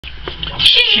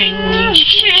Ching,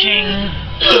 ching.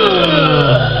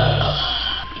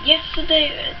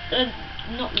 Yesterday,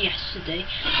 not yesterday,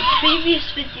 the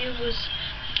previous video was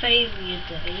failure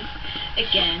day,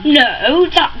 again. No,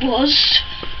 that was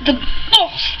the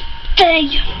boss day.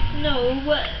 No,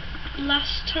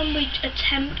 last time we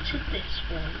attempted this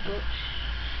one, but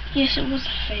Yes, it was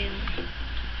a failure.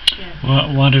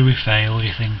 yeah. Why did we fail, do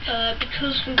you think?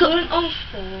 Because we weren't on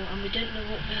 4 and we don't know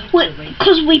what we were doing.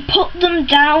 Because we put them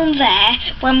down there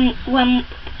when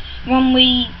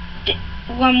we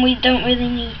don't really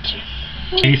need to.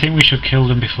 Do you think we should kill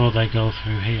them before they go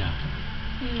through here?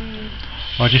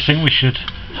 Or do you think we should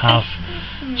have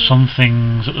some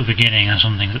things at the beginning and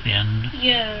some things at the end?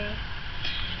 Yeah.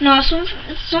 No, some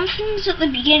things at the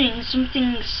beginning, some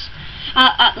things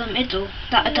at the middle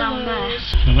that are down there.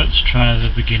 So let's try the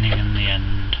beginning and the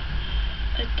end.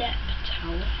 A depth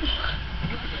tower.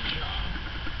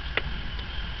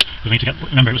 We need to get.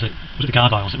 Remember, was it the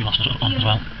Gargoyles that we lost on as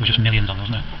well? There was just millions of them,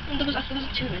 wasn't there? There was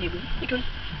too many of them.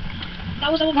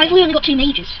 That was Why have we only got 2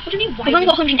 mages? What do you mean why? We've only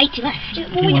got 180 left.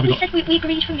 Well, we said we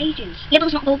agreed for mages. Yeah,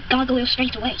 but let's not go gargoyles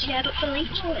straight away. Yeah, but for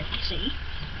later, you see.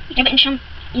 Yeah, but enchant,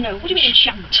 What do you mean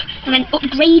enchant? and then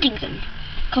upgrading them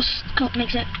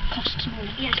makes it cost more.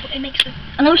 Yes, but it makes the...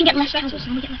 And then we can get less towers, and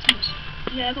then we get less towers.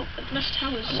 Yeah, but less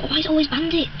towers. Why is it always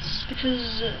bandits?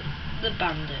 Because the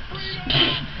bandits.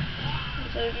 I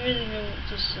don't really know what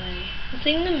to say. I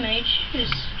think the mage is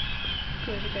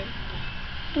good again.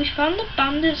 We found the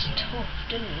bandits tough,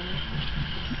 didn't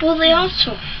we? Well, they are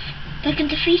tough. They can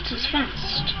defeat us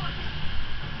fast.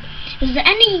 Is there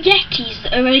any yetis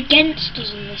that are against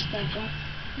us in this level?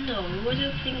 No, I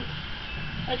don't think...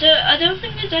 I don't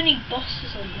think there's any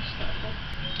bosses on this level.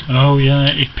 Oh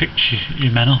yeah, he picks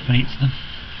your men up and eats them.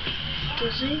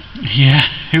 Does he? Yeah,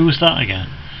 who was that again?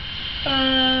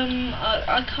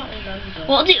 I can't remember.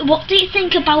 What do you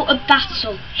think about a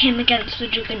battle, him against the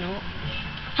Juggernaut?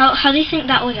 How do you think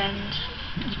that would end?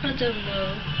 I don't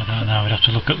know. I don't know, we'd have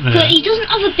to look at the... But he doesn't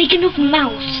have a big enough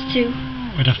mouth to...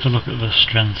 We'd have to look at the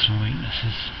strengths and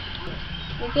weaknesses.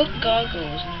 We've got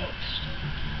gargoyles next.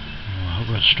 Oh, I hope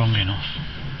we're strong enough.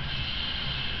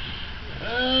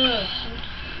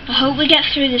 I hope we get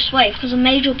through this wave, because a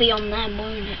mage will be on them,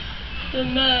 won't it? The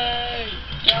mage.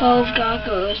 12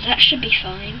 gargoyles, that should be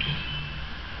fine.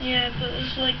 Yeah, but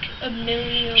there's like a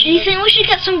million. Do you think we should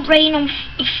get some rain on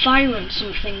fire and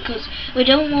something? Because we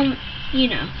don't want,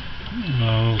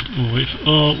 Well, if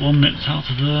one nips out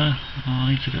of there,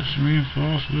 I need to get some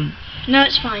reinforcement. No,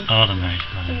 it's fine. Oh, the mage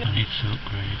plan. I need to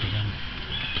upgrade again.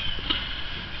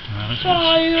 Right, let's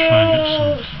Fire! try and get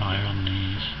some fire on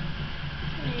these.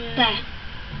 Yeah. There.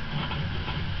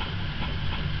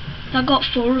 I got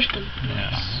 4 of them. Yeah,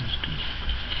 that's good.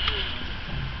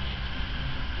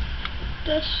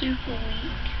 They're super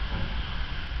weak.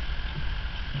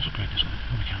 Let's upgrade this one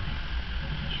when we can.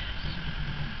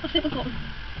 I think we've got them.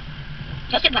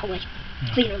 Let's get that away.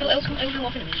 Yeah. Clean over. It'll come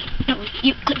off in a minute. No,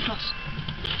 you click across.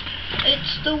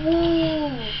 It's the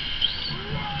wolves.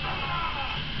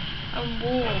 And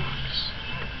wolves.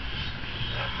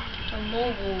 And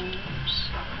more wolves.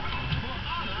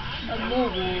 And more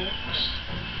wolves.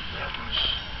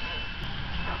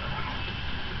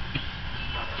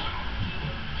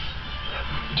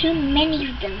 Too many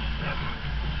of them.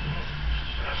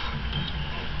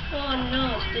 Oh no,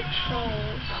 it's the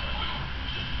trolls.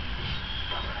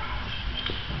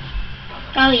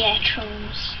 Oh yeah,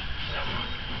 trolls.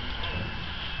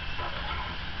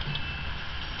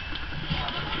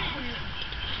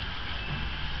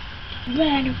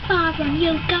 Run far from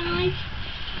you guys.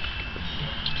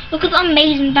 Look at that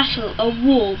amazing battle, a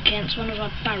war against one of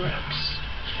our barracks.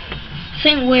 I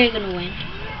think we're gonna win.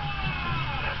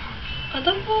 Are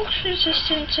the wolves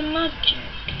resistant to magic?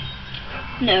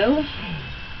 No.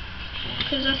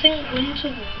 Because I think winter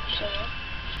wolves are.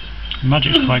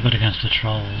 Magic's quite good against the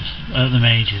trolls, the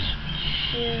mages.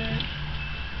 Yeah.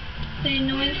 The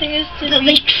annoying thing is That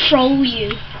they troll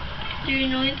you. the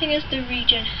annoying thing is the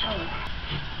regen health.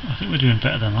 I think we're doing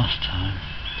better than last time.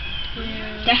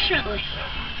 Yeah. Definitely.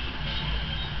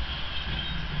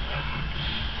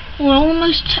 We're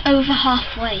almost over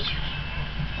halfway.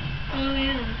 Oh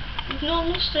yeah. We've not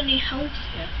lost any health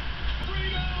yet.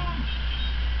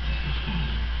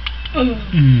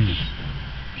 Mm.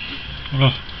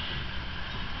 Oh.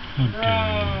 How dare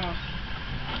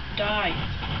you. Die.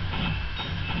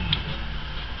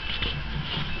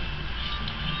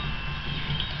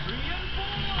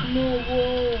 More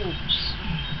wolves.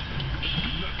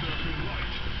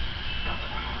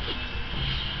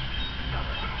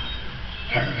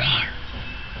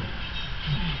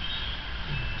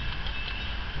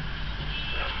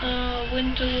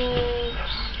 Winter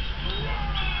wolves.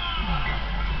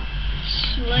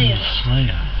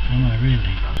 Slayer. Am I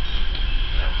really?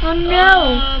 Oh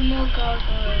no! More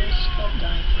gargoyles. God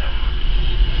damn.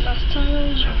 Last time I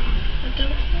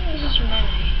don't think there was as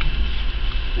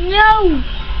many. No!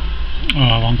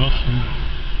 Oh, one got through.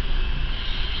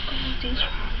 God, these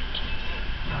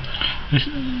This,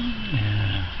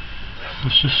 yeah.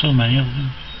 There's just so many of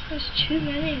them. There's too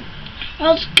many.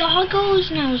 Well, it's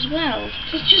gargoyles now as well.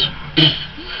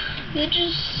 They're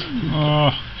just.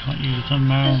 Oh, can't use them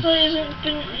now.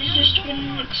 It's just been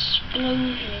an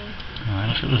explosion. Alright,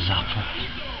 let's get the zapper.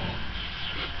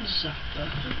 Zapper.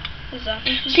 The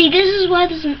zapper. See, this is where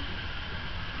there's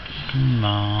Come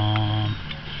on.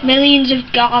 millions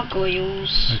of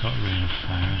gargoyles. I got rain of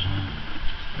fire as well.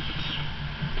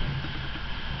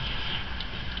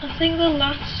 I think the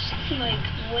last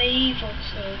wave or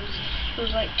so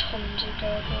was like tons of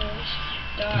gargoyles.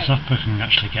 The zapper can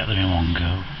actually get them in one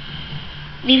go.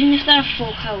 Even if they're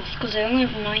full health, because they only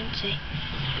have 90.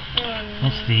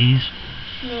 What's these?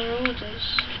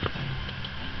 Marauders.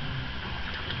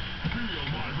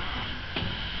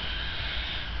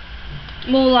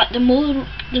 More like the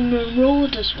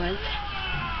marauders will.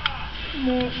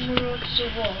 Marauders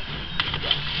of what?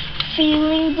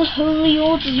 Feeling the holy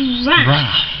order's wrath.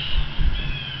 Wrath.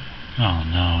 Oh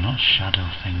no, not shadow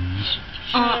things.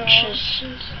 Archers.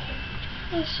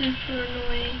 They're super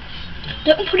annoying.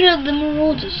 Don't put it at the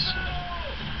marauders.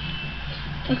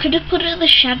 I could have put it at the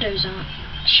shadows.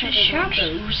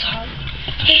 Shadows?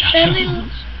 The shadow?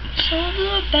 Some of them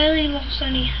have barely lost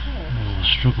any health. Oh, we're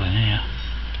struggling here.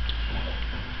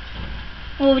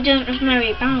 Well, we don't have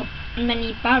many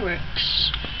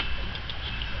barracks.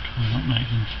 Try not make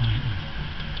them fight them.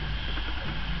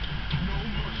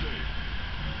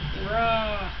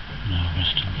 Rah. No,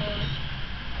 missed them.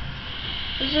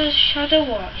 There's a shadow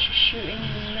watch shooting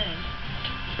the men.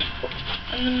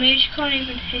 And the mage can't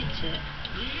even hit it.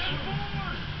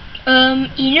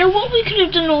 You know what we could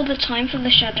have done all the time for the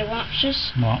shadow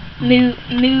archers? What?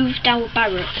 Moved our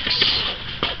barracks.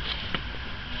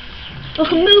 We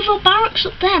can move our barracks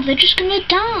up there. They're just gonna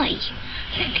die.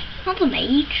 Not the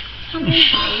mage. Not the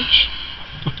mage.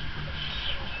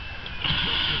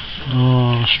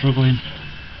 Oh, we're struggling.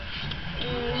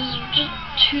 There's just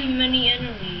too many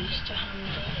enemies to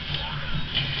handle.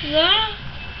 That?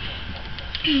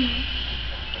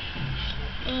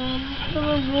 The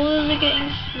marauders are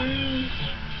getting through.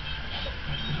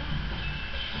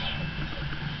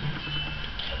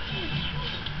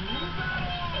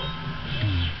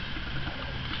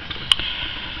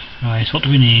 Right, what do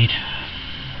we need?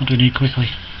 What do we need quickly?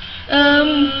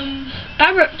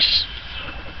 Barracks.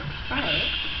 Barracks?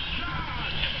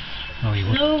 Oh, you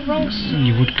would. No, wrong side.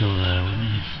 You would go there, wouldn't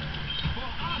you?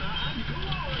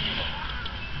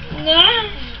 No.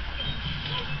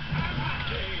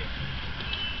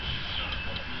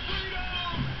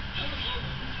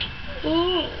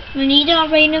 Ooh, We need our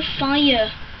rain of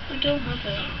fire. we don't have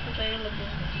it available.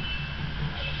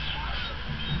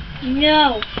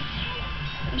 No.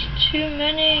 There's too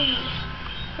many.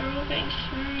 They're all getting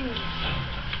through.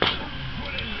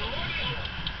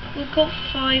 We've got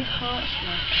 5 hearts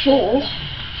left. 4.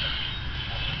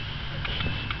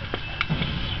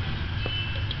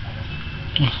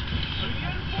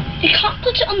 You can't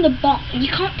put it on the bomb. You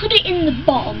can't put it in the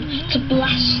bomb to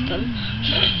blast them.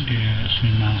 Yeah, it's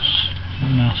my mouse. My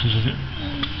mouse is a bit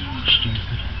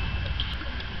stupid.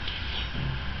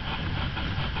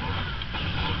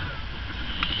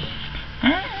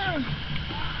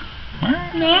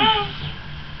 No.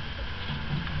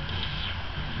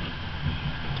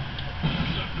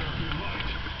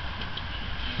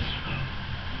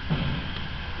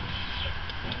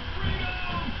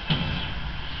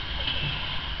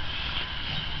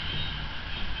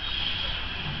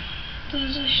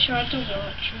 There's a shadow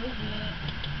watch over there.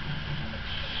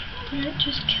 Let's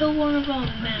just kill one of our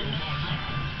men.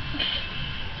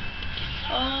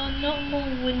 Oh, not more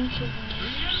winter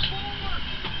wolves.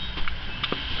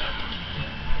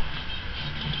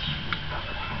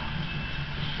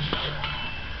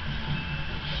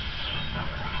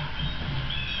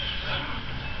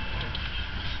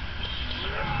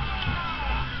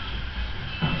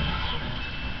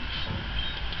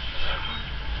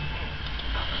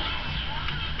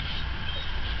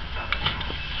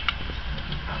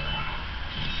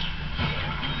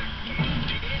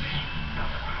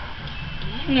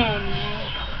 No.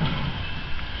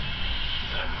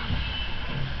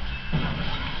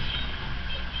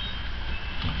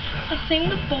 I think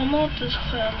the bomber does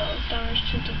quite a lot of damage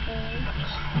to the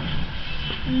walls.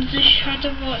 And the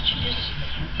shadow watch is just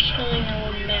killing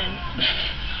our men.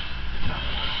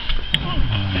 Oh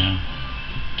yeah.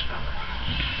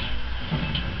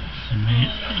 The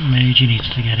mage needs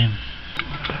to get him.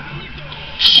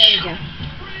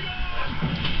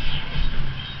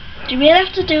 Do you really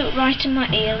have to do it right in my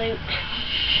ear, Luke?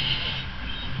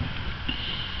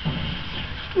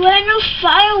 We're no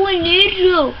fire, we need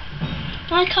you!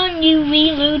 Why can't you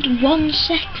reload 1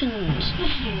 second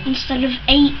instead of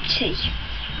 80?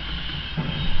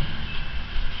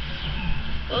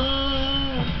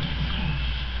 Oh,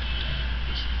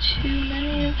 there's too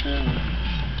many of them.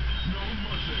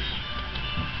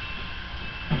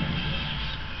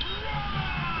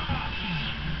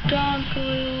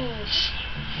 Gargoyles.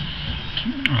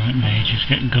 Right, mages,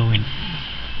 get going.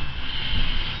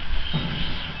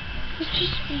 There's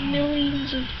just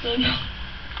millions of them.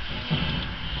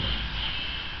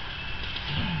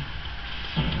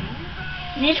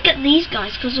 I need to get these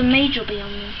guys because the mage will be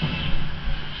on them.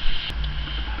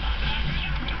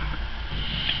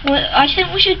 Well, I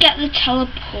think we should get the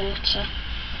teleporter.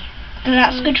 And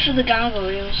that's good for the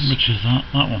gargoyles. Which is that?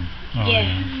 That one? Oh,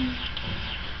 yeah.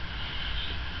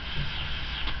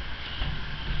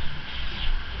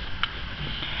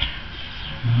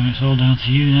 Right, it's all down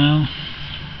to you now.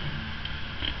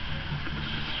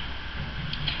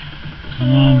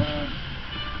 Come on.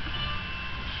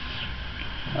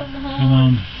 Come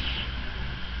on.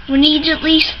 We need at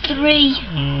least 3.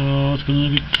 Oh, it's gonna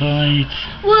be tight.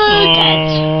 We're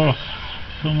dead.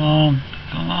 Come on.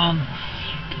 Come on.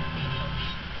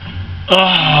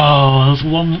 Oh,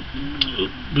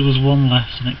 there was one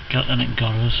left and it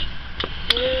got us.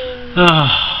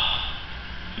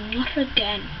 Not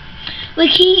again. We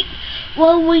keep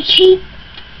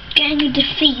getting a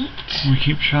defeat. We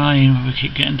keep trying, but we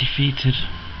keep getting defeated.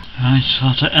 Right, so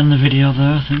I'll have to end the video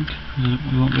there, I think.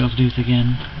 We won't be able to do it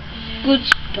again. Good.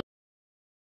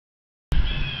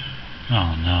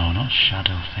 Oh no, not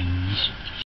shadow things.